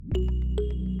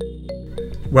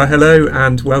Well, hello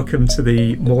and welcome to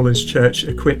the Moorlands Church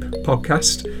Equip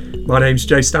podcast. My name's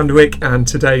Joe Standerwick and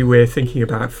today we're thinking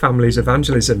about families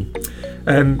evangelism.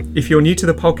 If you're new to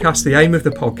the podcast, the aim of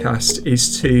the podcast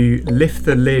is to lift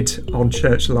the lid on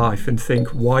church life and think,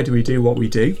 why do we do what we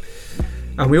do?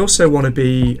 And we also want to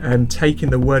be taking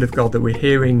the word of God that we're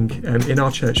hearing in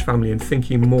our church family and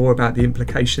thinking more about the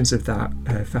implications of that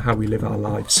for how we live our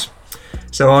lives.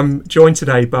 So I'm joined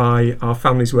today by our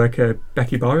families worker,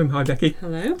 Becky Byrom. Hi, Becky.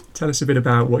 Hello. Tell us a bit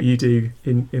about what you do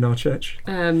in our church.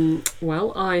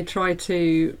 Well, I try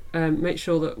to make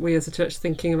sure that we as a church are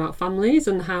thinking about families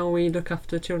and how we look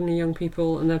after children and young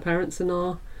people and their parents in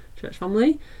our church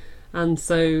family. And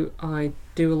so I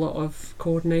do a lot of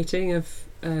coordinating of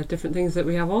different things that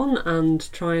we have on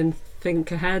and try and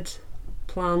think ahead,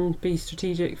 plan, be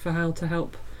strategic for how to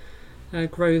help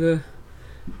grow the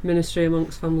ministry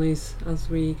amongst families as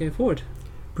we go forward.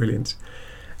 Brilliant.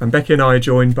 And Becky and I are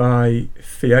joined by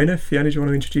Fiona. Fiona, do you want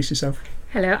to introduce yourself?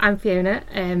 Hello, I'm Fiona.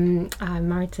 I'm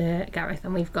married to Gareth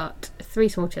and we've got 3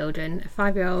 small children, a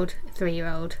 5-year-old, a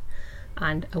 3-year-old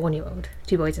and a 1-year-old,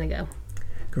 2 boys and a girl.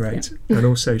 Great. Yeah. And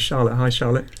also Charlotte. Hi,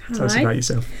 Charlotte. Tell us about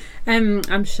yourself.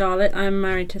 I'm Charlotte. I'm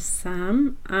married to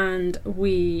Sam and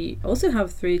we also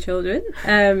have 3 children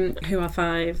who are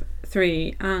 5,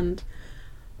 3 and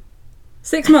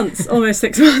 6 months, almost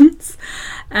 6 months,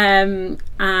 and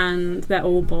they're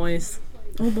all boys.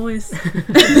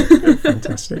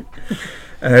 Fantastic.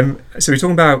 So we're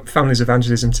talking about families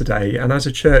evangelism today, and as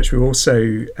a church we're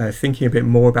also thinking a bit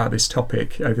more about this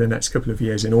topic over the next couple of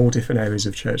years in all different areas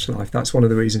of church life. That's one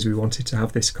of the reasons we wanted to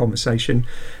have this conversation.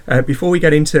 Before we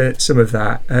get into some of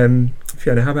that,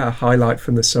 Fiona, how about a highlight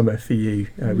from the summer for you?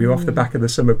 We were off the back of the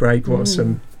summer break. What are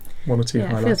some 1 or 2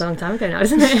 highlights? It feels a long time ago now,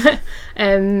 doesn't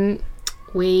it?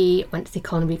 We went to see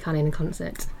Colin Buchanan in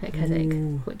concert at Keswick,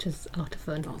 which was a lot of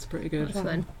fun. That's pretty good. That was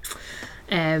fun.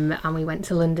 And we went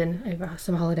to London over our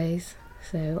summer holidays.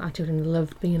 So our children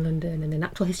loved being in London and the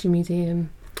Natural History Museum.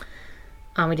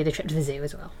 And we did a trip to the zoo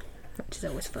as well, which is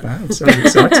always fun. Wow, sounds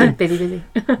exciting. busy.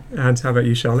 And how about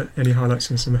you, Charlotte? Any highlights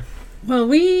from the summer? Well,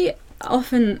 we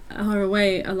often are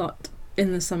away a lot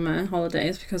in the summer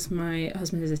holidays because my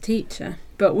husband is a teacher.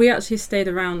 But we actually stayed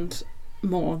around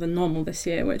more than normal this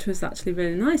year, which was actually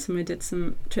really nice, and we did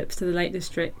some trips to the Lake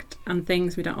District and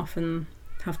things we don't often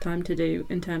have time to do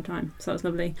in term time, so that was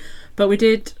lovely. But we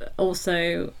did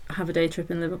also have a day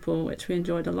trip in Liverpool, which we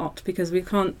enjoyed a lot because we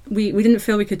didn't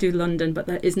feel we could do London, but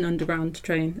there is an underground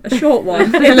train, a short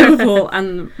one in Liverpool,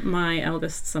 and my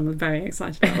eldest son was very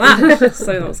excited about that,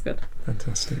 so that was good.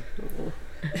 Fantastic.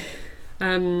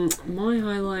 My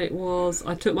highlight was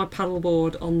I took my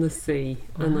paddleboard on the sea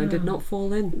and I did not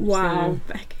fall in. Wow,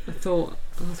 so I thought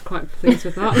I was quite pleased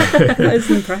with that. That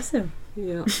is impressive.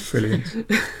 Yeah, brilliant.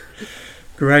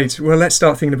 Great. Well, let's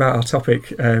start thinking about our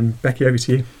topic. Becky, over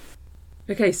to you.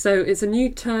 Okay, so it's a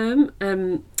new term.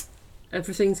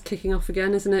 Everything's kicking off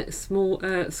again, isn't it? Small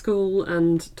school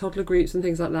and toddler groups and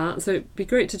things like that. So it'd be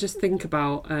great to just think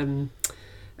about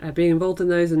being involved in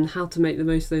those and how to make the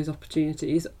most of those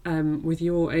opportunities. With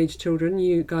your age children,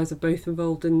 you guys are both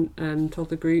involved in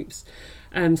toddler groups,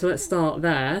 so let's start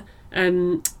there.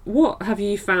 What have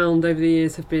you found over the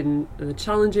years have been the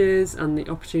challenges and the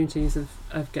opportunities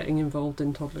of getting involved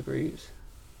in toddler groups?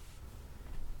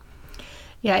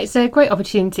 Yeah, it's a great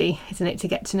opportunity, isn't it, to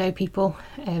get to know people.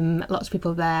 Lots of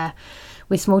people there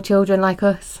with small children like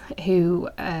us who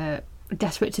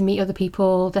desperate to meet other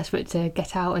people, desperate to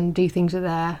get out and do things with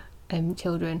their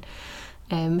children.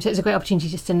 So it's a great opportunity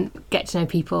just to get to know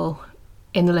people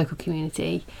in the local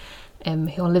community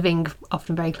who are living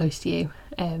often very close to you.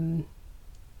 And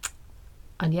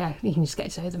yeah, you can just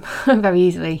get to know them very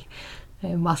easily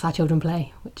whilst our children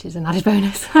play, which is an added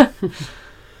bonus.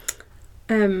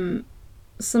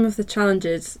 Some of the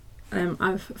challenges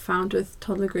I've found with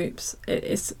toddler groups,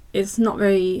 it's not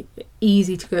very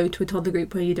easy to go to a toddler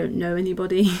group where you don't know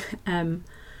anybody,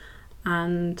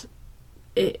 and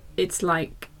it's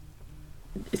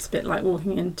a bit like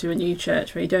walking into a new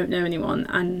church where you don't know anyone,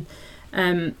 and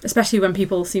especially when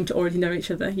people seem to already know each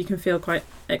other, you can feel quite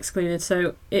excluded.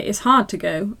 So it's hard to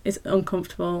go, it's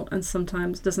uncomfortable, and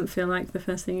sometimes doesn't feel like the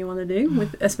first thing you want to do,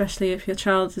 especially if your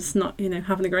child is not,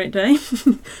 having a great day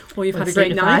or you've had a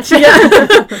great night.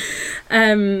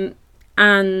 And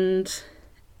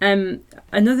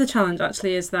another challenge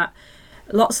actually is that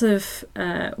lots of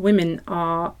women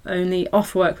are only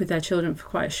off work with their children for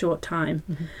quite a short time,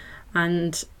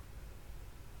 and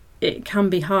it can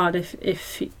be hard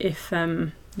if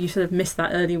you sort of miss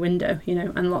that early window,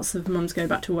 and lots of mums go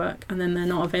back to work and then they're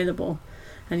not available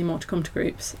anymore to come to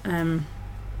groups.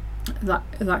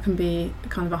 that can be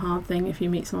kind of a hard thing if you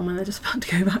meet someone when they're just about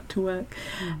to go back to work.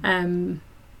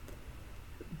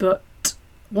 But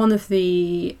one of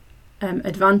the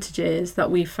advantages that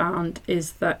we've found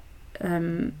is that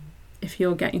if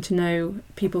you're getting to know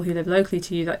people who live locally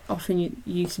to you, that often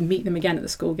you can meet them again at the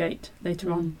school gate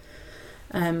later on.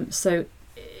 So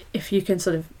if you can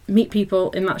sort of meet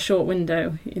people in that short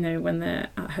window, when they're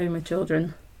at home with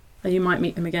children, you might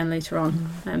meet them again later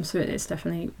on. So it's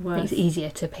definitely worth... It's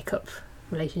easier to pick up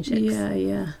relationships.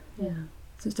 Yeah.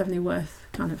 So it's definitely worth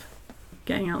kind of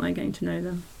getting out there, getting to know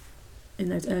them in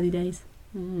those early days.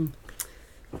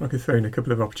 I could throw in a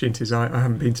couple of opportunities. I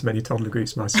haven't been to many toddler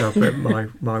groups myself, but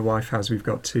my wife has. We've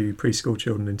got 2 preschool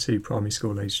children and 2 primary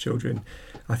school age children.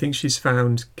 I think she's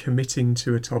found committing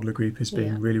to a toddler group has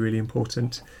been really, really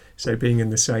important. So being in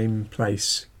the same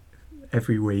place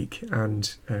every week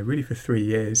and really for 3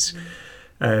 years,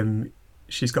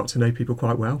 she's got to know people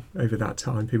quite well over that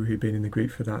time, people who've been in the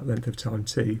group for that length of time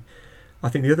too. I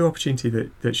think the other opportunity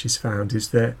that she's found is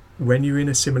that when you're in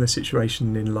a similar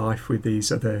situation in life with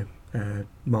these other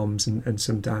moms and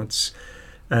some dads,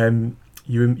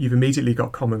 you've immediately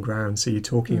got common ground. So you're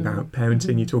talking about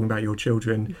parenting, you're talking about your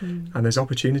children, and there's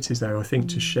opportunities there, I think,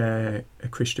 to share a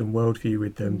Christian worldview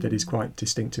with them that is quite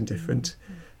distinct and different,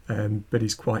 but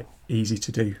is quite easy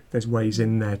to do. There's ways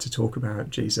in there to talk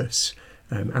about Jesus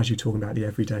as you're talking about the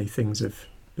everyday things of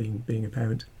being a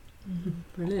parent.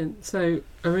 Brilliant. So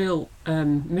a real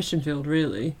mission field,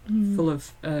 really, full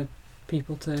of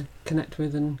people to connect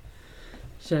with and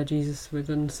share Jesus with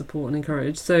and support and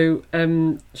encourage. So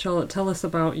Charlotte, tell us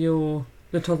about the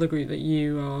toddler group that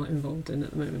you are involved in at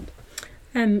the moment.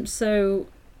 Fia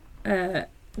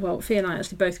and I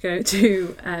actually both go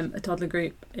to a toddler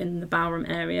group in the Byrom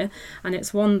area, and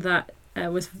it's one that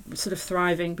was sort of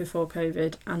thriving before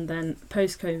COVID, and then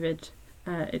post-COVID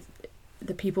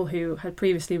the people who had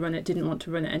previously run it didn't want to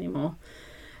run it anymore.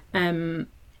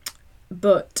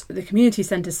 But the community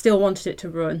centre still wanted it to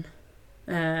run.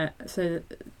 So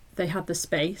they had the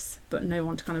space, but no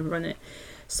one to kind of run it.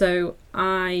 So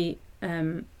I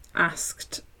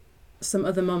asked some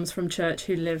other mums from church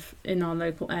who live in our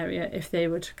local area if they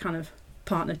would kind of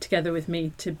partner together with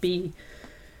me to be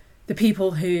the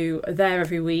people who are there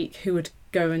every week, who would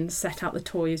go and set out the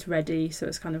toys ready, so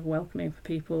it's kind of welcoming for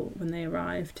people when they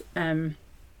arrived.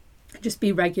 Just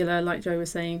be regular, like Joe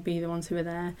was saying, be the ones who are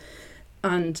there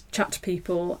and chat to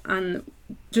people, and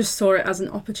just saw it as an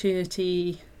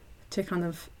opportunity to kind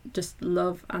of just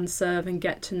love and serve and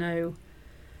get to know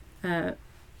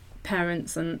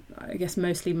parents, and I guess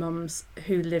mostly mums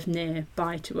who live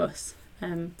nearby to us.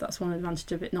 That's one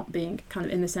advantage of it not being kind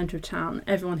of in the centre of town.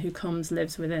 Everyone who comes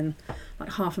lives within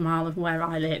like half a mile of where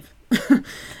I live,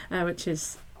 which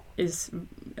has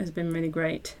been really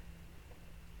great.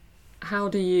 How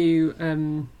do you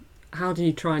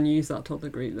try and use that toddler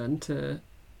group then to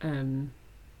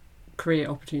create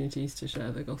opportunities to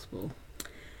share the gospel?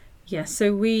 Yeah,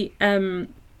 so we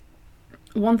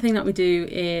one thing that we do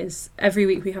is every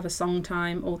week we have a song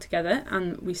time all together,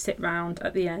 and we sit round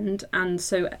at the end. And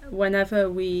so whenever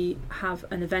we have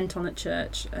an event on at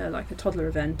church, like a toddler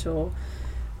event or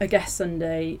a guest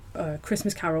Sunday,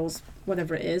 Christmas carols,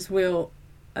 whatever it is, we'll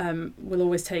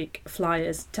always take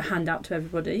flyers to hand out to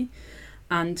everybody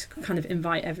and kind of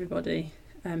invite everybody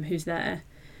who's there.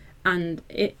 And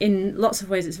in lots of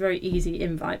ways it's a very easy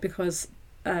invite, because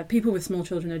people with small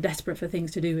children are desperate for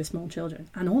things to do with small children,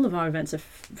 and all of our events are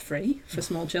free for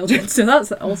small children, so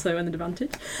that's also an advantage.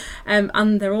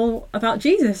 And they're all about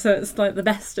Jesus, so it's like the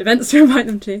best events to invite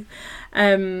them to.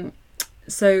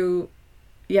 So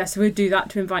we do that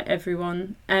to invite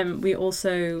everyone. We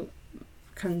also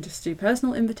can just do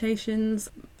personal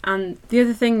invitations. And the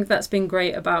other thing that's been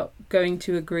great about going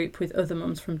to a group with other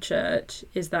mums from church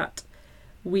is that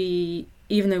we,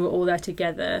 even though we're all there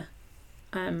together,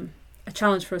 a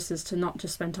challenge for us is to not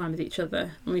just spend time with each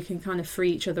other, and we can kind of free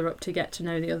each other up to get to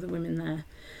know the other women there.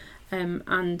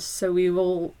 And so we've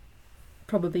all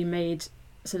probably made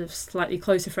sort of slightly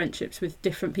closer friendships with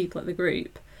different people at the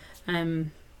group.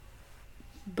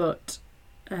 But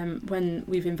when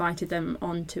we've invited them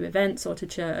on to events or to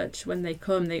church, when they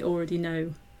come, they already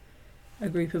know a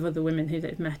group of other women who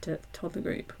they've met at the toddler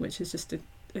group, which is just a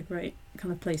great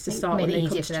kind of place to start when they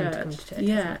come to church.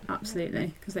 Yeah,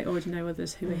 absolutely, because they already know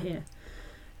others who are here.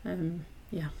 I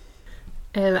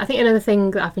think another thing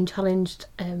that I've been challenged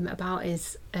about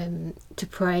is to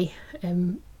pray,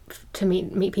 to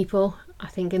meet people. I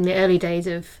think in the early days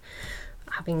of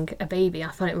having a baby,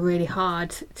 I found it really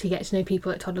hard to get to know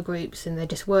people at toddler groups, and they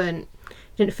just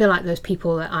didn't feel like those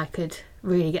people that I could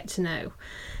really get to know.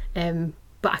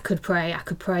 But I could pray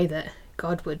that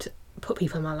God would put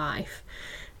people in my life.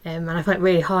 And I find it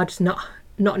really hard just not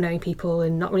knowing people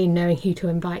and not really knowing who to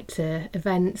invite to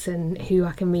events and who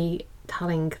I can meet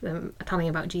telling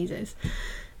about Jesus.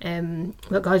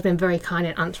 But God's been very kind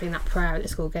in answering that prayer at the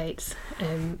school gates.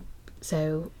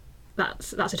 So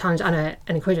that's a challenge and an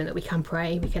encouragement that we can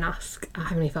pray. We can ask our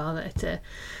Heavenly Father to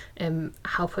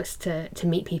help us to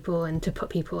meet people and to put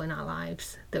people in our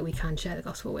lives that we can share the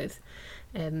gospel with.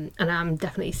 And I'm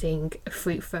definitely seeing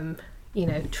fruit from,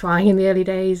 trying in the early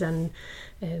days and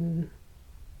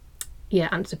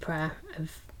answer prayer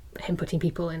of him putting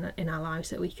people in our lives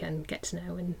that we can get to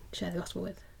know and share the gospel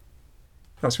with.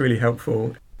 That's really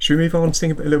helpful. Should we move on to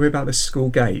think a little bit about the school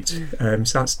gate? So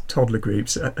that's toddler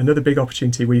groups. Another big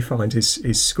opportunity we find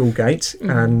is school gate.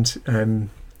 And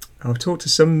I've talked to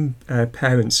some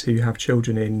parents who have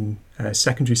children in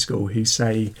secondary school who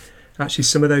say actually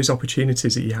some of those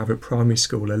opportunities that you have at primary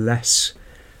school are less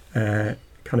kind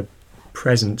of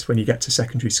present when you get to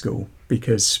secondary school,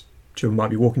 because children might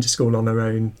be walking to school on their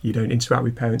own, you don't interact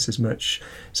with parents as much.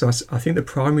 So I think the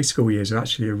primary school years are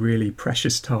actually a really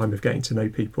precious time of getting to know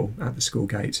people at the school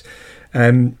gate.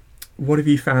 What have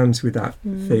you found with that,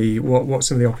 Fee? What are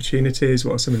some of the opportunities?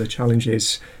 What are some of the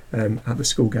challenges at the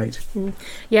school gate?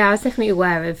 Yeah, I was definitely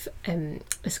aware of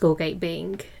the school gate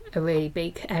being a really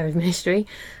big area of ministry.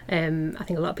 I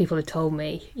think a lot of people have told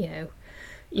me,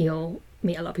 you'll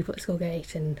meet a lot of people at school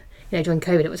gate, and during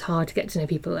COVID it was hard to get to know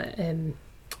people at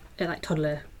like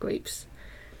toddler groups,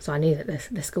 so I knew that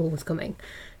the school was coming,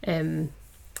 and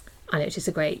it's just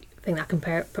a great thing that I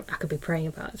could be praying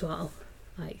about as well.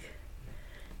 Like,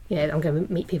 I'm going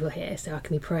to meet people here, so I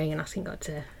can be praying and asking God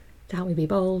to help me be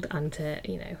bold and to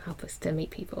help us to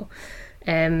meet people.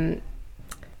 I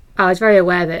was very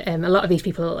aware that a lot of these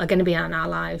people are going to be in our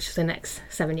lives for the next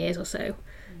 7 years or so.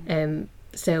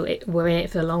 So we're in it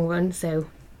for the long run, so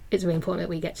it's really important that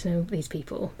we get to know these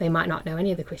people. They might not know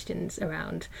any of the Christians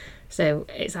around, so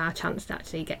it's our chance to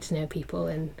actually get to know people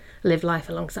and live life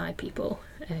alongside people.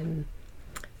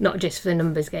 Not just for the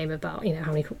numbers game about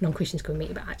how many non-Christians can we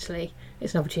meet, but actually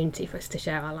it's an opportunity for us to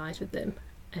share our lives with them,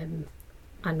 and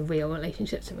real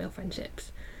relationships and real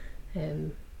friendships.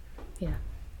 I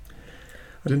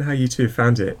don't know how you two have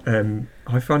found it.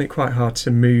 I find it quite hard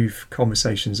to move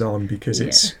conversations on because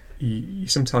it's you're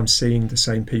sometimes seeing the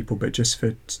same people, but just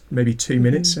for maybe 2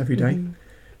 minutes every day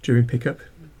during pickup,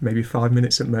 maybe 5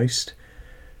 minutes at most.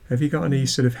 Have you got any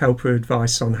sort of help or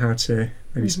advice on how to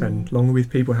maybe spend longer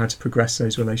with people, how to progress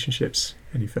those relationships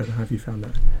any further? How have you found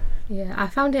that? Yeah, I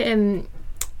found it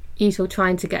useful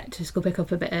trying to get to school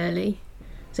pickup a bit early.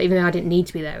 So even though I didn't need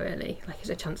to be there early, like it's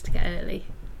a chance to get early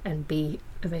and be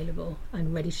available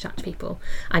and ready to chat to people.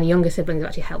 And younger siblings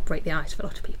actually help break the ice for a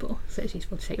lot of people, so it's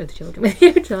useful to take other children with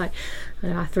you to our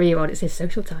 3-year-old, it's his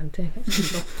social time to get to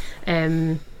people.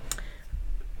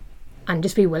 And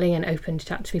just be willing and open to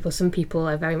chat to people. Some people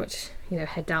are very much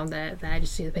head down there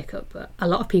just to do the pickup, but a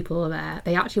lot of people are there,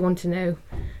 they actually want to know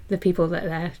the people that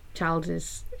their child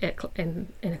is in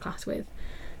a class with.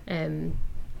 So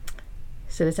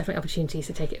there's definitely opportunities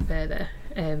to take it further.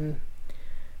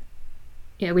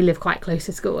 We live quite close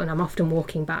to school, and I'm often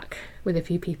walking back with a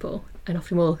few people, and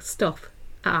often we'll stop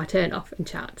at our turn off and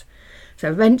chat. So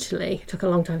eventually, it took a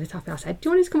long time to tap, and I said, "Do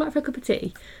you want us to come back for a cup of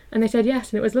tea?" And they said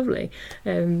yes, and it was lovely.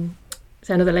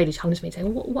 So another lady challenged me,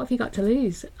 saying, "What have you got to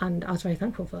lose?" And I was very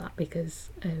thankful for that, because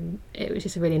it was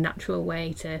just a really natural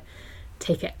way to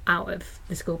take it out of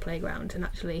the school playground and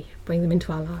actually bring them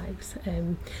into our lives.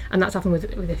 And that's happened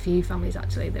with a few families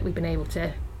actually, that we've been able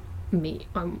to meet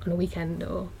on a weekend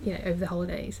or over the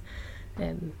holidays.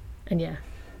 We're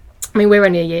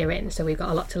only a year in, so we've got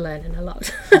a lot to learn and a lot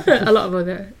of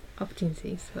other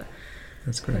opportunities. But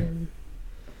that's great.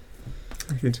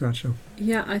 Anything to add, Charlotte?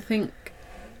 Yeah, I think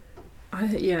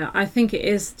it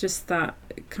is just that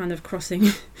kind of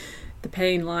crossing the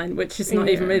pain line, which is not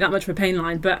even really that much of a pain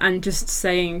line, and just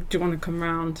saying, do you want to come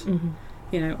round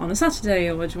on a Saturday,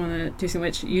 or do you want to do something,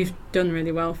 which you've done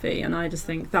really well, Fee, and I just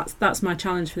think that's my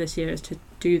challenge for this year, is to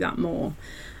do that more.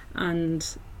 And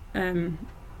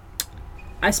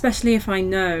especially if I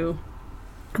know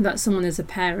that someone is a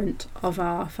parent of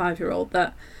our 5-year-old,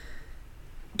 that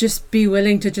just be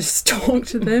willing to just talk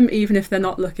to them, even if they're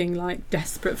not looking like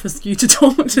desperate for you to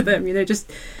talk to them,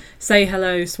 just say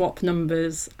hello, swap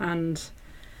numbers, and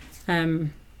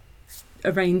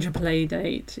arrange a play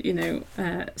date,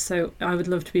 so I would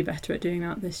love to be better at doing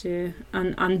that this year.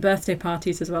 And birthday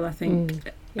parties as well, I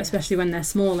think, especially when they're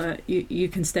smaller, you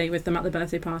can stay with them at the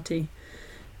birthday party,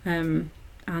 and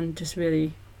just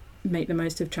really make the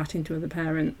most of chatting to other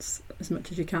parents as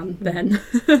much as you can then,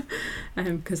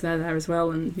 because they're there as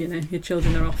well, and your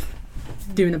children are off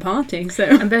doing a party. So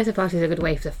And birthday parties are a good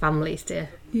way for the families to,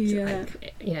 yeah.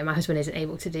 my husband isn't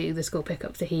able to do the school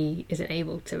pickup, so he isn't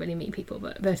able to really meet people,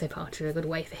 but birthday parties are a good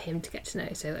way for him to get to know,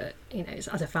 so that,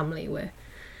 as a family we're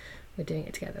doing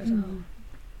it together as well.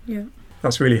 Yeah.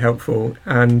 That's really helpful.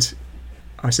 And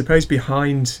I suppose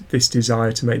behind this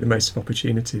desire to make the most of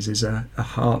opportunities is a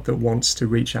heart that wants to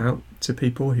reach out to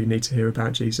people who need to hear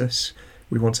about Jesus.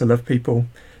 We want to love people.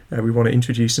 We want to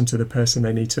introduce them to the person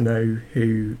they need to know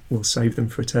who will save them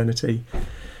for eternity.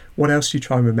 What else do you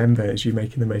try and remember as you're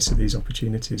making the most of these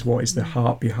opportunities? What is the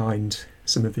heart behind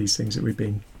some of these things that we've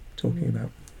been talking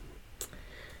about?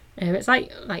 It's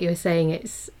like you were saying,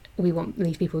 we want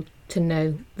these people to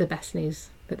know the best news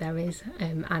that there is,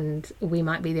 and we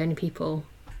might be the only people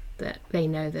that they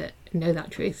know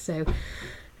that truth. So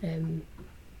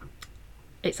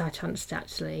it's our chance to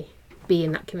actually be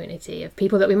in that community of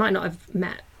people that we might not have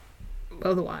met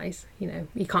otherwise.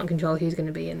 You can't control who's going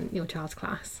to be in your child's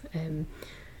class,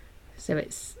 so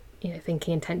it's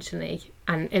thinking intentionally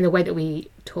and in the way that we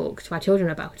talk to our children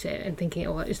about it, and thinking,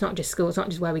 it's not just school, it's not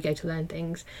just where we go to learn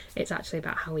things, it's actually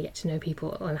about how we get to know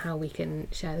people and how we can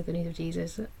share the good news of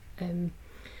Jesus.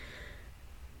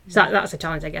 So that's a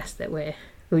challenge, I guess, that we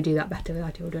do that better with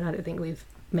our children. I don't think we've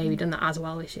maybe done that as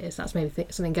well this year, so that's maybe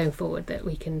something going forward, that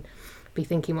we can be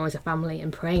thinking more as a family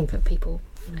and praying for people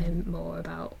more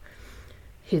about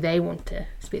who they want to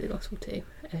speak the gospel to,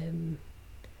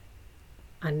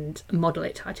 and model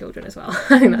it to our children as well.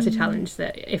 I think that's a challenge,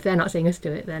 that if they're not seeing us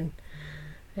do it, then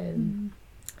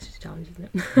it's just a challenge, isn't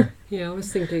it? Yeah, I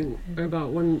was thinking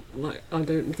about when, I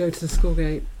don't go to the school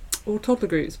gate or toddler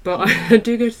groups, but I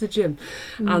do go to the gym,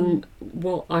 and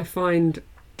what I find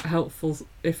helpful,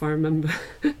 if I remember,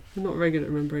 I'm not very good at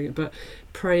remembering it, but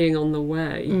praying on the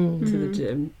way to the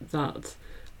gym, that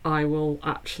I will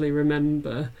actually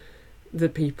remember the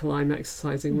people I'm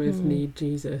exercising with need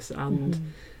Jesus,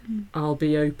 and I'll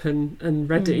be open and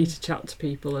ready to chat to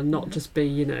people, and not just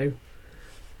be,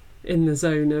 in the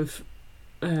zone of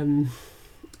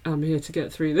I'm here to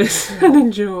get through this and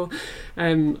endure.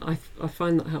 I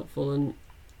find that helpful, and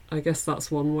I guess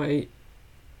that's one way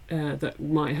that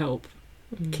might help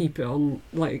keep it on,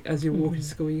 as you're walking to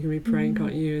school, you can be praying,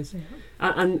 can't you?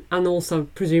 And also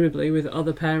presumably with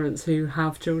other parents who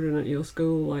have children at your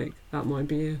school, that might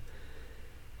be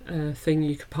a thing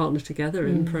you could partner together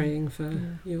in praying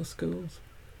for your schools.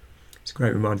 It's a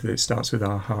great reminder that it starts with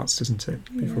our hearts, doesn't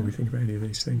it, before we think about any of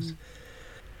these things.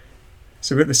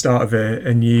 So we're at the start of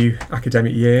a new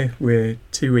academic year. We're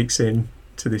 2 weeks in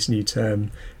to this new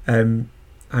term, and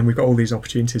we've got all these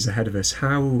opportunities ahead of us.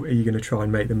 How are you going to try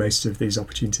and make the most of these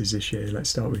opportunities this year?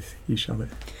 Let's start with you, Charlotte.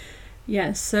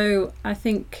 Yeah, so I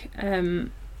think,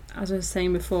 as I was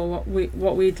saying before,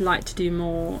 what we'd like to do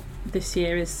more this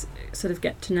year is sort of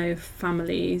get to know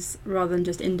families rather than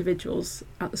just individuals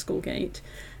at the school gate,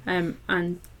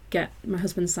 and get my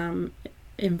husband Sam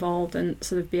involved and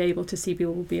sort of be able to see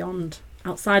people beyond,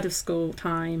 outside of school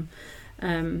time,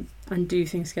 and do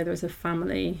things together as a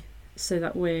family, so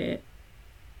that we're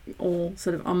all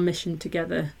sort of on mission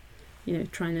together,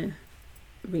 trying to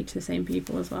reach the same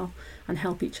people as well and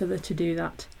help each other to do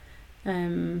that.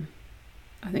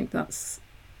 I think that's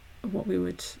what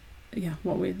we'd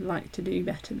like to do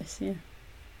better this year.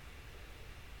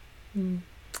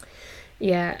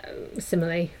 Yeah,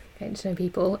 similarly, getting to know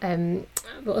people,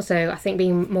 but also I think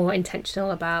being more intentional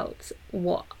about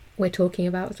what we're talking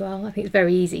about as well. I think it's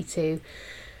very easy to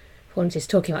one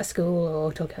just talking about school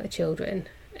or talking about the children,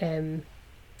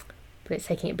 but it's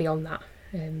taking it beyond that.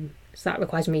 So that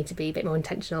requires me to be a bit more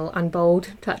intentional and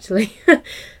bold to actually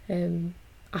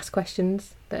ask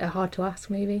questions that are hard to ask,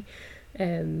 maybe,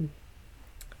 and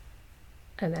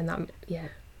then that, I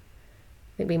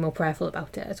think being more prayerful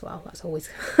about it as well. That's always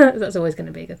going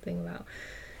to be a good thing about,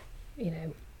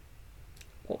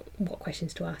 what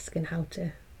questions to ask and how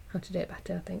to do it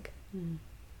better, I think.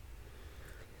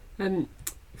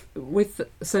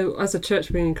 So as a church,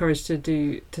 we're being encouraged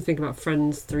to think about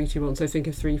friends 3-2-1. So think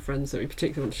of 3 friends that we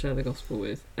particularly want to share the gospel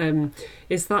with.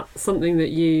 Is that something that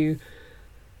you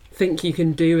think you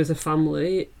can do as a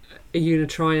family? Are you going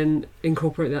to try and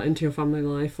incorporate that into your family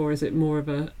life, or is it more of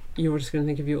you're just going to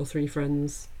think of your 3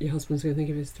 friends, your husband's going to think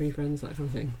of his 3 friends, that kind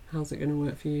of thing? How's it going to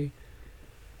work for you?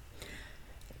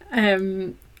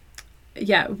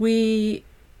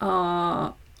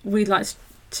 We'd like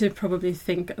to probably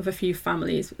think of a few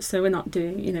families, so we're not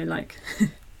doing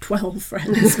 12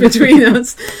 friends between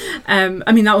us.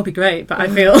 That would be great, but I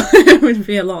feel it would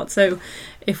be a lot. So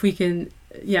if we can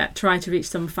try to reach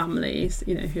some families,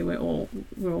 who we're all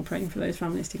praying for those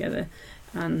families together,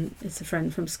 and it's a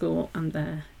friend from school and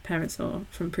their parents are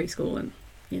from preschool, and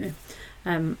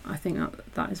I think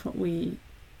that is what we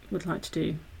would like to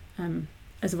do,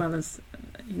 as well as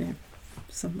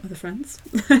some other friends.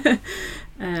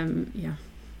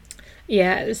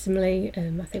 Similarly,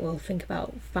 I think we'll think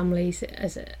about families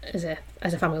as a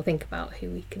family. We'll think about who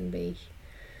we can be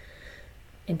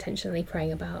intentionally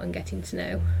praying about and getting to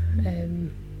know.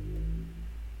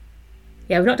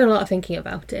 We've not done a lot of thinking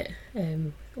about it,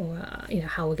 or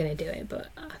how we're going to do it, but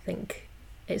I think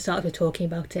it starts with talking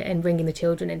about it and bringing the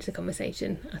children into the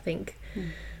conversation. I think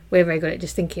we're very good at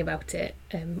just thinking about it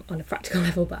on a practical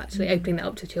level, but actually opening that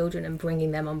up to children and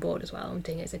bringing them on board as well and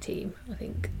doing it as a team. I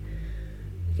think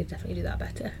we could definitely do that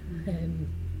better,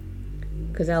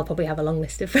 because they'll probably have a long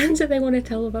list of friends that they want to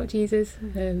tell about Jesus,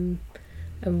 and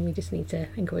we just need to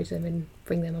encourage them and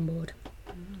bring them on board.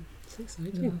 It's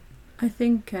exciting. I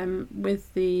think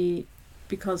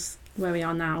because where we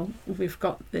are now, we've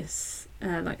got this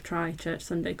Try Church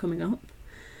Sunday coming up.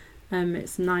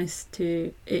 It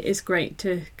is great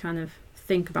to kind of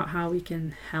think about how we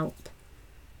can help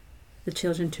the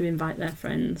children to invite their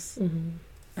friends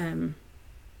to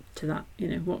that.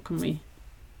 What can we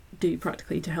do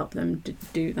practically to help them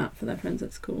do that for their friends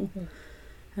at school?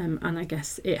 And I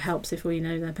guess it helps if we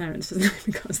know their parents, doesn't it?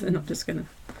 Because they're not just going to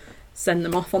send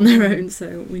them off on their own.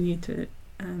 So we need to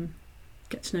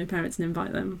get to know parents and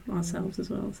invite them ourselves as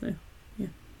well. So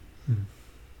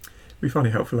we find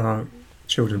it helpful. Our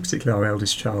children, particularly our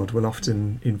eldest child, will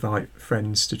often invite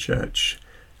friends to church,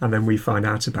 and then we find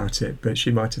out about it, but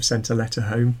she might have sent a letter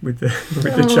home with the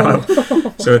child.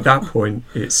 So at that point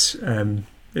it's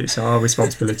our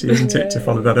responsibility, isn't it, to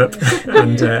follow that up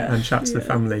and chat to the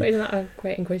family. But isn't that a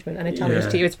great encouragement and a challenge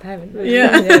to you as a parent?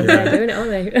 They're doing it,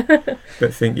 aren't they?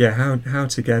 But think, how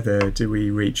together do we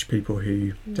reach people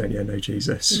who don't yet know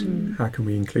Jesus? How can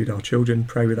we include our children,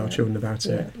 pray with our children about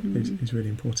it? Is really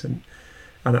important.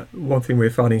 And one thing we're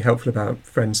finding helpful about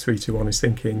Friends 321 is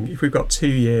thinking, if we've got 2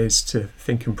 years to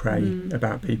think and pray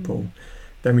about people,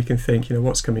 then we can think,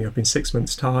 what's coming up in 6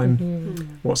 months'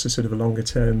 time? What's a sort of a longer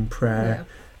term prayer?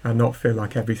 And not feel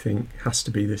like everything has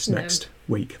to be this next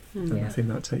week. And I think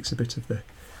that takes a bit of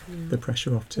the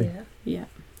pressure off too.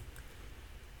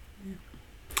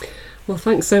 Well,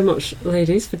 thanks so much,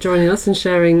 ladies, for joining us and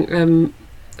sharing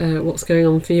what's going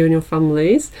on for you and your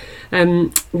families. I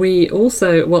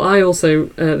also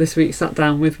this week sat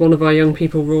down with one of our young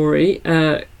people, Rory.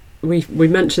 We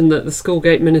mentioned that the school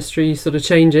gate ministry sort of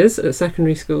changes at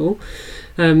secondary school.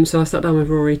 So I sat down with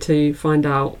Rory to find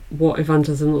out what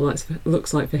evangelism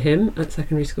looks like for him at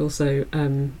secondary school. So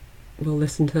we'll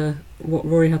listen to what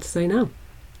Rory had to say now.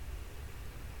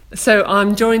 So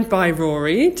I'm joined by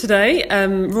Rory today.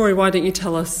 Rory, why don't you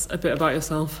tell us a bit about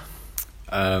yourself?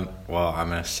 I'm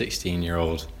a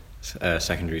 16-year-old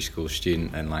secondary school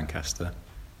student in Lancaster.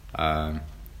 It's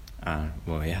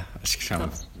kind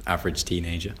of average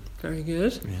teenager. Very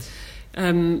good.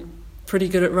 Yeah. Pretty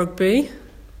good at rugby.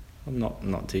 I'm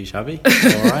not too shabby.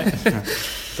 All right.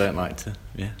 Don't like to.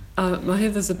 Yeah. I hear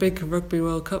there's a big Rugby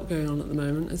World Cup going on at the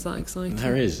moment. Is that exciting?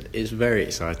 There is. It's very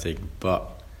exciting,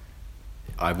 but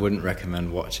I wouldn't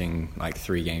recommend watching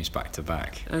 3 games back to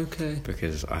back. Okay.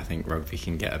 Because I think rugby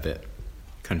can get a bit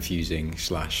confusing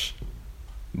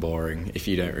 / boring if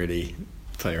you don't really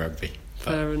play rugby.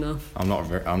 But fair enough. I'm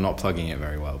not plugging it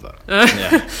very well, but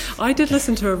I did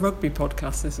listen to a rugby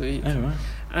podcast this week. Oh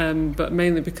wow. But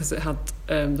mainly because it had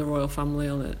the royal family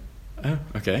on it. Oh,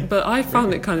 okay. But I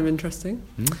found it kind of interesting,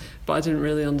 but I didn't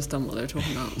really understand what they were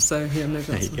talking about. So maybe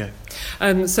that's there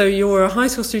you go. So you're a high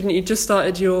school student. You just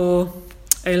started your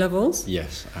A-levels.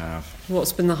 Yes, I have.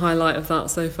 What's been the highlight of that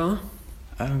so far?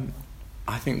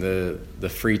 I think the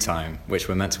free time, which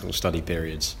were meant to call study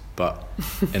periods, but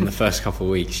in the first couple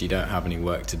of weeks you don't have any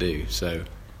work to do, so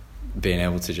being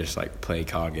able to just play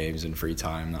card games in free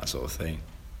time, that sort of thing,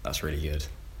 that's really good.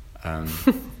 And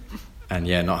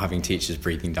not having teachers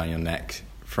breathing down your neck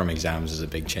from exams is a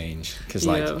big change, because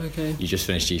you just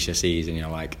finished GCSEs and you're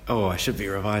like, oh, I should be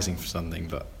revising for something,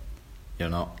 but you're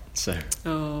not. So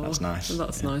that's nice.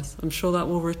 That's nice. I'm sure that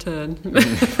will return.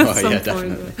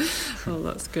 Definitely. Oh,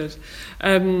 that's good.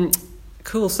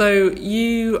 Cool. So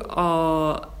you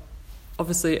are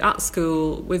obviously at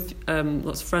school with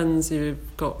lots of friends.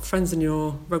 You've got friends in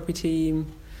your rugby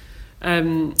team.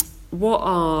 What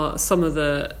are some of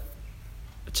the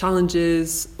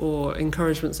challenges or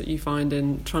encouragements that you find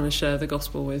in trying to share the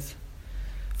gospel with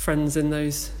friends in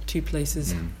those two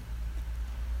places?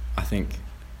 I think,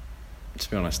 to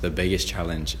be honest, the biggest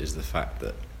challenge is the fact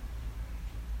that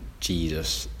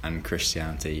Jesus and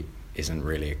Christianity isn't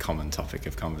really a common topic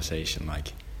of conversation.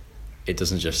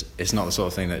 It's not the sort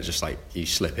of thing that just you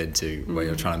slip into when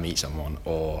you're trying to meet someone,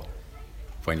 or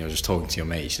when you're just talking to your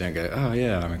mates, you don't go, oh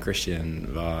yeah, I'm a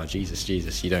Christian, Jesus,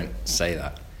 Jesus. You don't say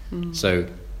that. So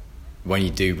when you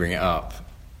do bring it up,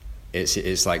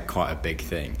 it's like quite a big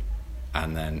thing,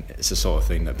 and then it's the sort of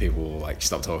thing that people will like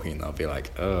stop talking and they'll be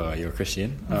like, oh, you're a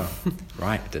Christian? Oh,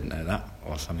 right, didn't know that,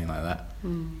 or something like that.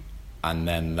 And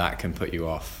then that can put you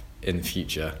off in the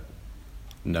future,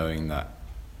 knowing that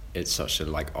it's such a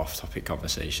like off-topic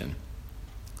conversation.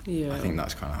 I think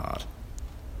that's kind of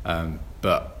hard.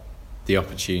 But the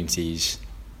opportunities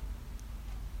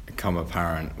become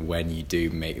apparent when you do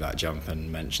make that jump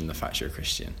and mention the fact you're a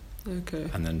Christian. Okay.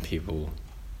 And then people,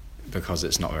 because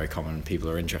it's not very common, people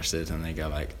are interested and they go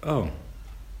like, oh,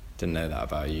 didn't know that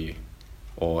about you.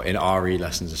 Or in RE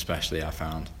lessons especially, I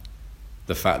found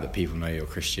the fact that people know you're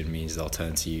Christian means they'll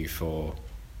turn to you for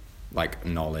like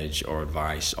knowledge or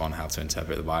advice on how to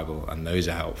interpret the Bible, and those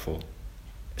are helpful,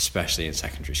 especially in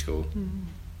secondary school,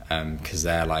 because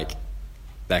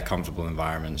they're comfortable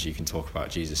environments you can talk about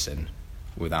Jesus in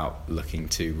without looking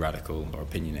too radical or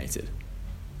opinionated.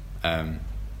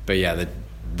 But yeah,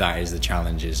 that is the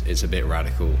challenge. Is it's a bit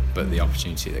radical, but the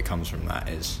opportunity that comes from that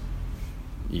is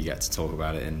you get to talk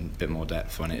about it in a bit more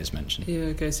depth when it is mentioned. Yeah,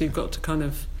 okay, so you've got to kind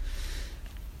of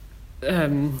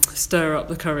stir up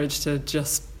the courage to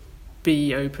just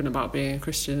be open about being a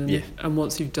Christian, and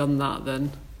once you've done that,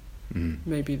 then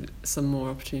maybe some more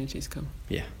opportunities come.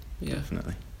 Yeah,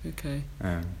 definitely. Okay.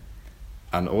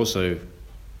 And also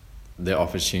the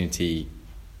opportunity,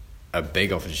 a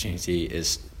big opportunity,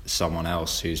 is someone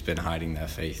else who's been hiding their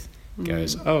faith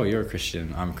goes, oh, you're a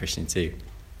Christian, I'm a Christian too.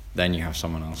 Then you have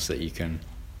someone else that you can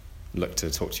look to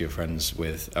talk to your friends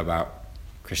with about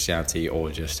Christianity,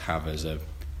 or just have as a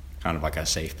kind of like a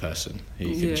safe person who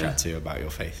you can chat to about your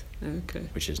faith. Okay.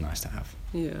 Which is nice to have.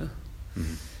 Yeah.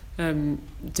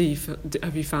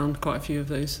 Have you found quite a few of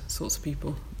those sorts of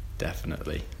people?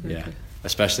 Definitely, yeah.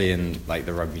 Especially in like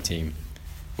the rugby team,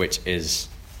 which is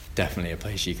definitely a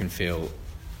place you can feel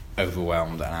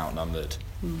overwhelmed and outnumbered,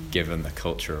 given the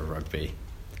culture of rugby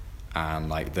and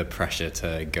like the pressure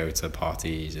to go to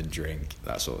parties and drink,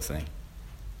 that sort of thing,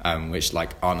 which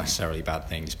like aren't necessarily bad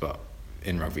things, but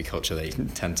in rugby culture they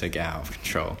tend to get out of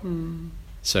control.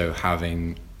 So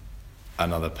having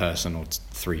another person or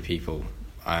three people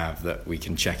I have that we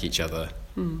can check each other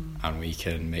and we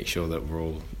can make sure that we're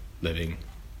all living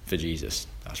for Jesus,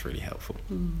 that's really helpful.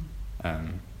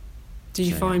 Do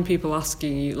you find people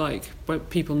asking you, like,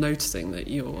 people noticing that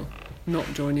you're not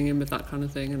joining in with that kind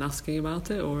of thing and asking about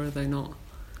it, or are they not?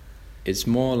 It's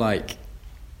more like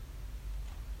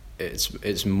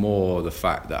it's more the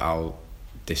fact that I'll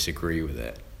disagree with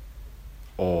it,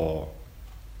 or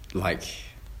like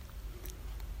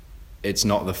it's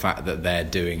not the fact that they're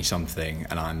doing something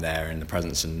and I'm there in the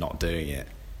presence and not doing it.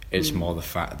 It's more the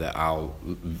fact that I'll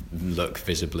look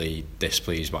visibly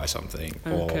displeased by something,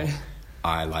 or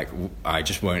I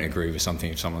just won't agree with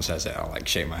something if someone says it. I'll like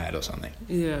shake my head or something.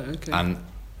 Yeah, okay.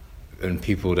 And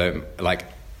people don't like,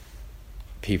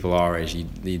 people our age,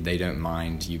 they don't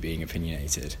mind you being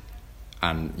opinionated,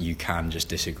 and you can just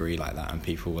disagree like that and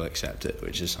people will accept it,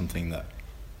 which is something that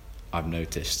I've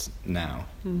noticed now.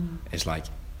 It's like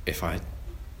if I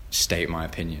state my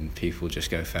opinion, people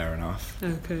just go fair enough.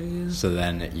 Okay, yeah. So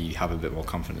then you have a bit more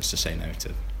confidence to say no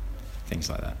to things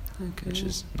like that, which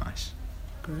is nice.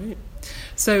 Great.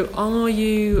 So are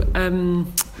you,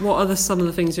 what are some of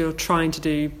the things you're trying to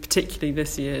do, particularly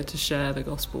this year, to share the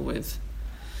gospel with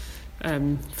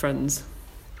friends?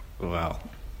 Well,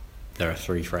 there are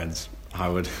 3 friends I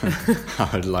would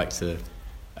like to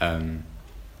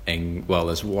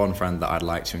there's one friend that I'd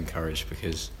like to encourage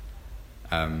because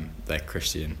they're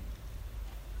Christian.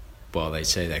 Well, they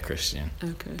say they're Christian,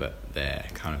 but they're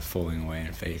kind of falling away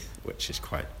in faith, which is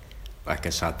quite like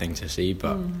a sad thing to see.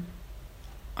 But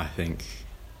I think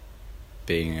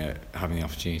having the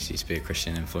opportunity to be a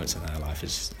Christian influence in their life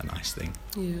is a nice thing,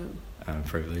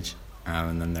 privilege.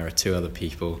 And then there are 2 other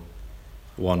people.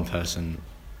 One person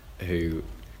who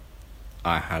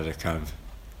I had a kind of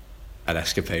an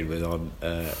escapade with on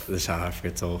the South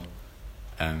Africa tour,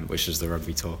 which was the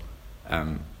rugby tour,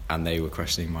 and they were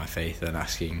questioning my faith and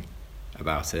asking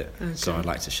about it. So I'd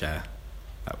like to share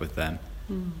that with them.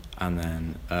 And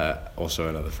then also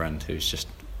another friend who's just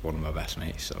one of my best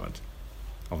mates, so I'd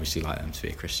obviously like them to be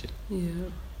a Christian.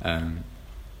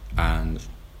 And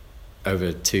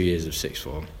over 2 years of sixth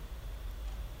form,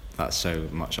 that's so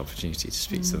much opportunity to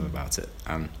speak to them about it,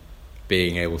 and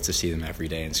being able to see them every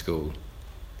day in school,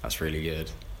 that's really good.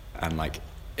 And like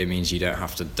it means you don't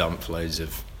have to dump loads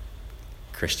of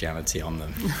Christianity on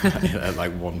them at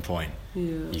like one point.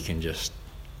 You can just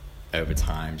over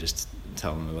time just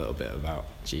tell them a little bit about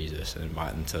Jesus and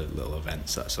invite them to little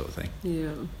events, that sort of thing.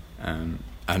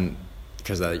 And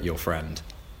because they're your friend,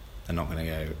 they're not going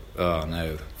to go, oh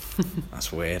no,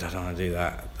 that's weird, I don't want to do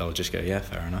that. They'll just go, yeah,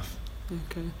 fair enough.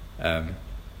 Okay. The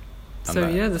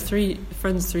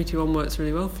 3-2-1 works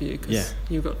really well for you, because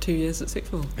you've got 2 years at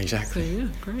sixth form. Exactly. So, yeah,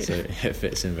 great. So it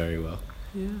fits in very well.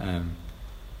 Yeah.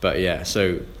 But yeah,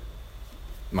 so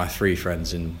my 3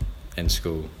 friends in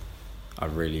school, I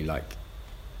really like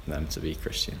them to be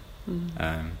Christian.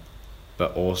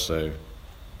 But also,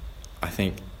 I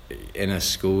think in a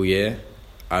school year,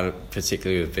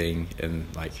 particularly with being in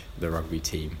like the rugby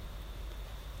team,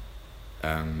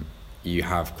 you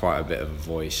have quite a bit of a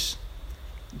voice,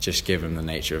 just given the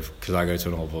nature of, because I go to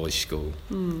an all boys school.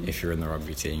 If you're in the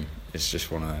rugby team, it's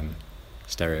just one of them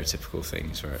stereotypical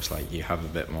things where it's like you have a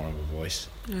bit more of a voice.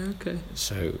 Okay.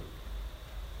 So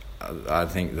I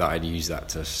think that I'd use that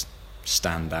to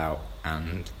stand out,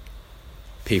 and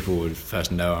people would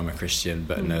first know I'm a Christian,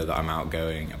 but know that I'm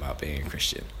outgoing about being a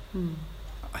Christian.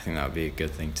 I think that would be a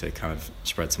good thing to kind of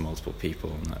spread to multiple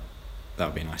people, and that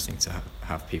would be a nice thing to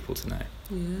have people to know.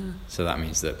 Yeah. So that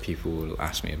means that people will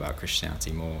ask me about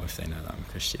Christianity more if they know that I'm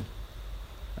a Christian.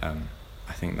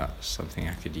 I think that's something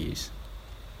I could use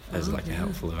as a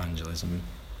helpful evangelism.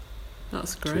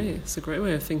 That's great. Tool. It's a great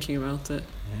way of thinking about it.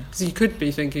 Yeah. Because you could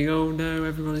be thinking, oh no,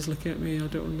 everybody's looking at me, I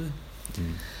don't want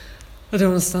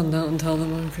to stand out and tell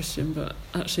them I'm a Christian, but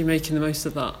actually making the most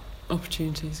of that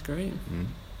opportunity is great.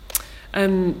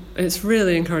 It's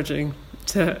really encouraging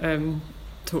to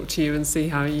talk to you and see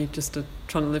how you just are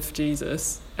trying to live for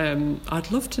Jesus. I'd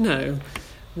love to know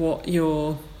what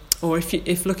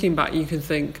if looking back you can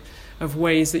think of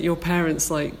ways that your parents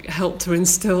like helped to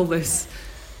instill this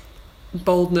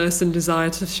boldness and desire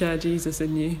to share Jesus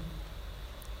in you.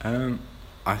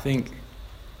 I think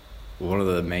one of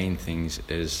the main things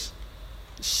is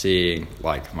seeing,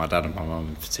 like, my dad and my mum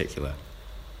in particular,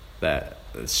 they're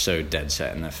so dead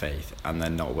set in their faith and they're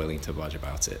not willing to budge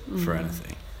about it for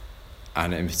anything.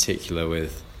 And in particular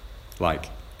with, like,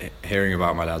 hearing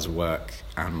about my dad's work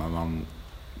and my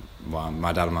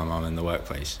dad and my mum in the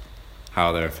workplace,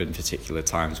 how there have been particular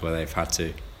times where they've had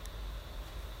to,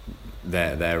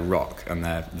 their rock and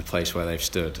the place where they've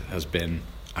stood has been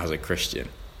as a Christian,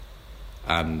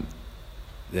 and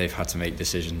they've had to make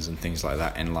decisions and things like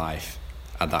that in life,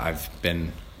 and that I've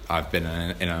been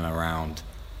in and around,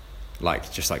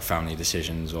 like just like family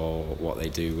decisions or what they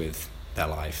do with their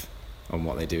life and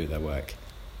what they do with their work.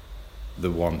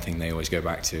 The one thing they always go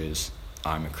back to is,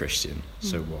 I'm a Christian,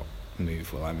 so what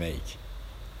move will I make?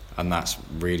 And that's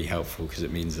really helpful, because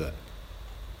it means that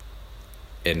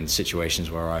in situations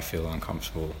where I feel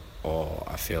uncomfortable or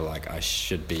I feel like I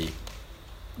should be,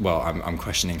 I'm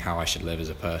questioning how I should live as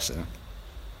a person,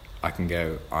 I can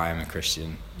go, I am a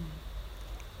Christian,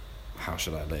 how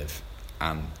should I live?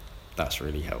 And that's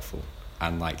really helpful.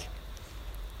 And like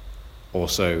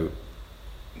also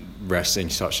resting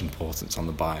such importance on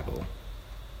the Bible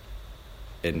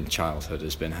in childhood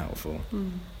has been helpful.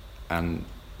 And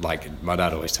like my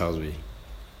dad always tells me,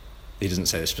 he doesn't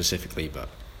say this specifically, but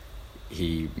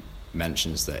he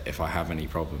mentions that if I have any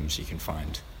problems, you can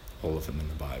find all of them in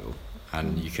the Bible,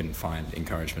 and you can find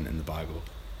encouragement in the Bible,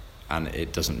 and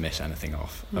it doesn't miss anything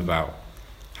off about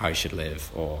how you should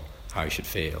live or how you should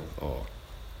feel, or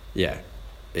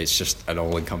it's just an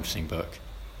all-encompassing book.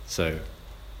 So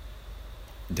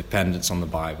dependence on the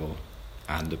Bible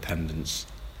and dependence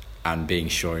and being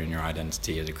sure in your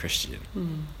identity as a Christian,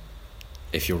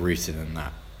 if you're rooted in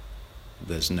that,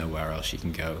 there's nowhere else you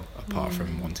can go apart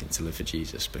from wanting to live for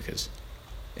Jesus, because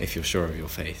if you're sure of your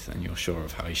faith and you're sure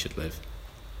of how you should live,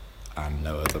 and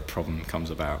no other problem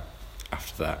comes about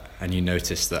after that, and you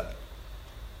notice that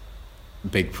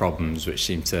big problems which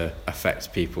seem to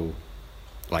affect people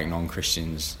like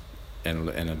non-Christians in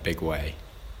a big way,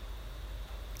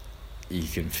 you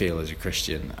can feel as a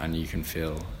Christian, and you can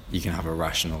have a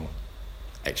rational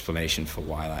explanation for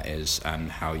why that is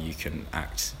and how you can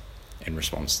act in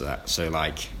response to that. So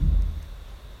like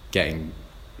getting,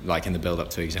 like in the build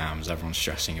up to exams, everyone's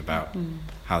stressing about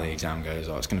how the exam goes,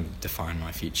 it's going to define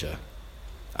my future,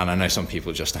 and I know some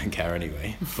people just don't care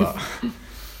anyway, but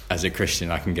as a Christian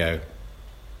I can go,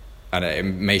 and it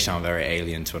may sound very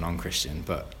alien to a non-Christian,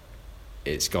 but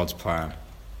it's God's plan.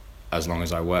 As long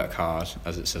as I work hard,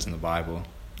 as it says in the Bible,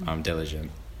 I'm diligent,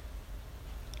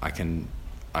 I can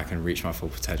reach my full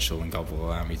potential, and God will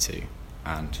allow me to,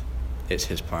 and it's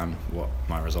his plan what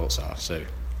my results are. So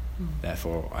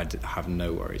therefore I have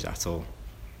no worries at all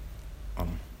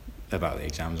about the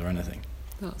exams or anything.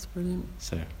 That's brilliant.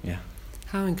 So yeah,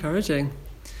 how encouraging.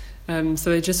 So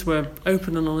they just were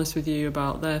open and honest with you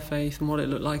about their faith and what it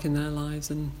looked like in their lives,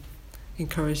 and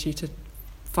encouraged you to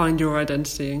find your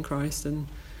identity in Christ and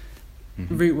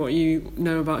root what you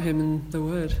know about him in the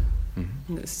Word,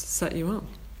 Mm-hmm. and it's set you up.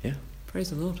 Yeah. Praise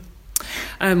the Lord.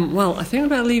 Well, I think we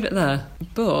better leave it there,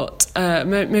 but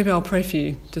maybe I'll pray for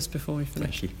you just before we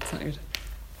finish. Thank you. Is that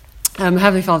good?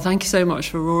 Heavenly Father, thank you so much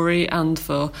for Rory and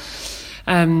for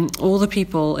all the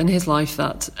people in his life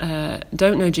that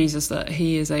don't know Jesus, that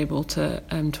he is able to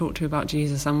talk to about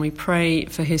Jesus. And we pray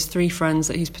for his 3 friends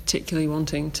that he's particularly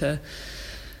wanting to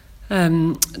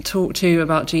talk to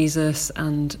about Jesus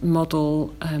and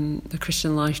model the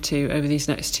Christian life to over these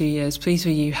next 2 years. Please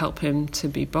will you help him to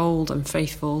be bold and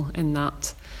faithful in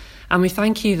that. And we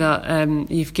thank you that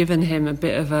you've given him a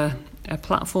bit of a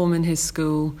platform in his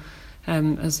school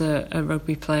as a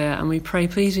rugby player, and we pray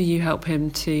please will you help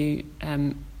him to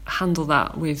handle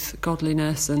that with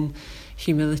godliness and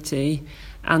humility,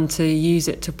 and to use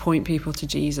it to point people to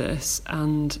Jesus.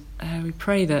 And we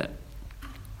pray that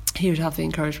he would have the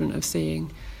encouragement of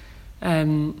seeing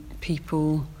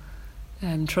people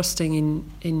trusting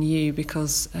in you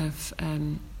because of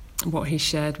what he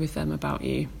shared with them about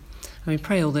you. And we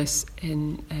pray all this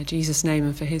in Jesus' name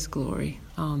and for his glory.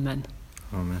 Amen.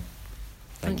 Amen.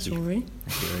 Thanks, Rory.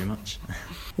 Thank you very much.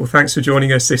 Well, thanks for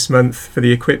joining us this month for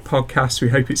the Equip podcast. We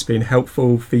hope it's been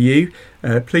helpful for you.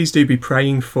 Please do be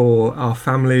praying for our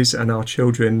families and our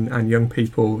children and young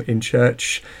people in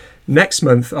church. Next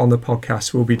month on the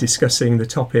podcast, we'll be discussing the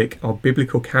topic of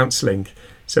biblical counselling.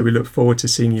 So we look forward to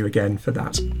seeing you again for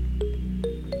that.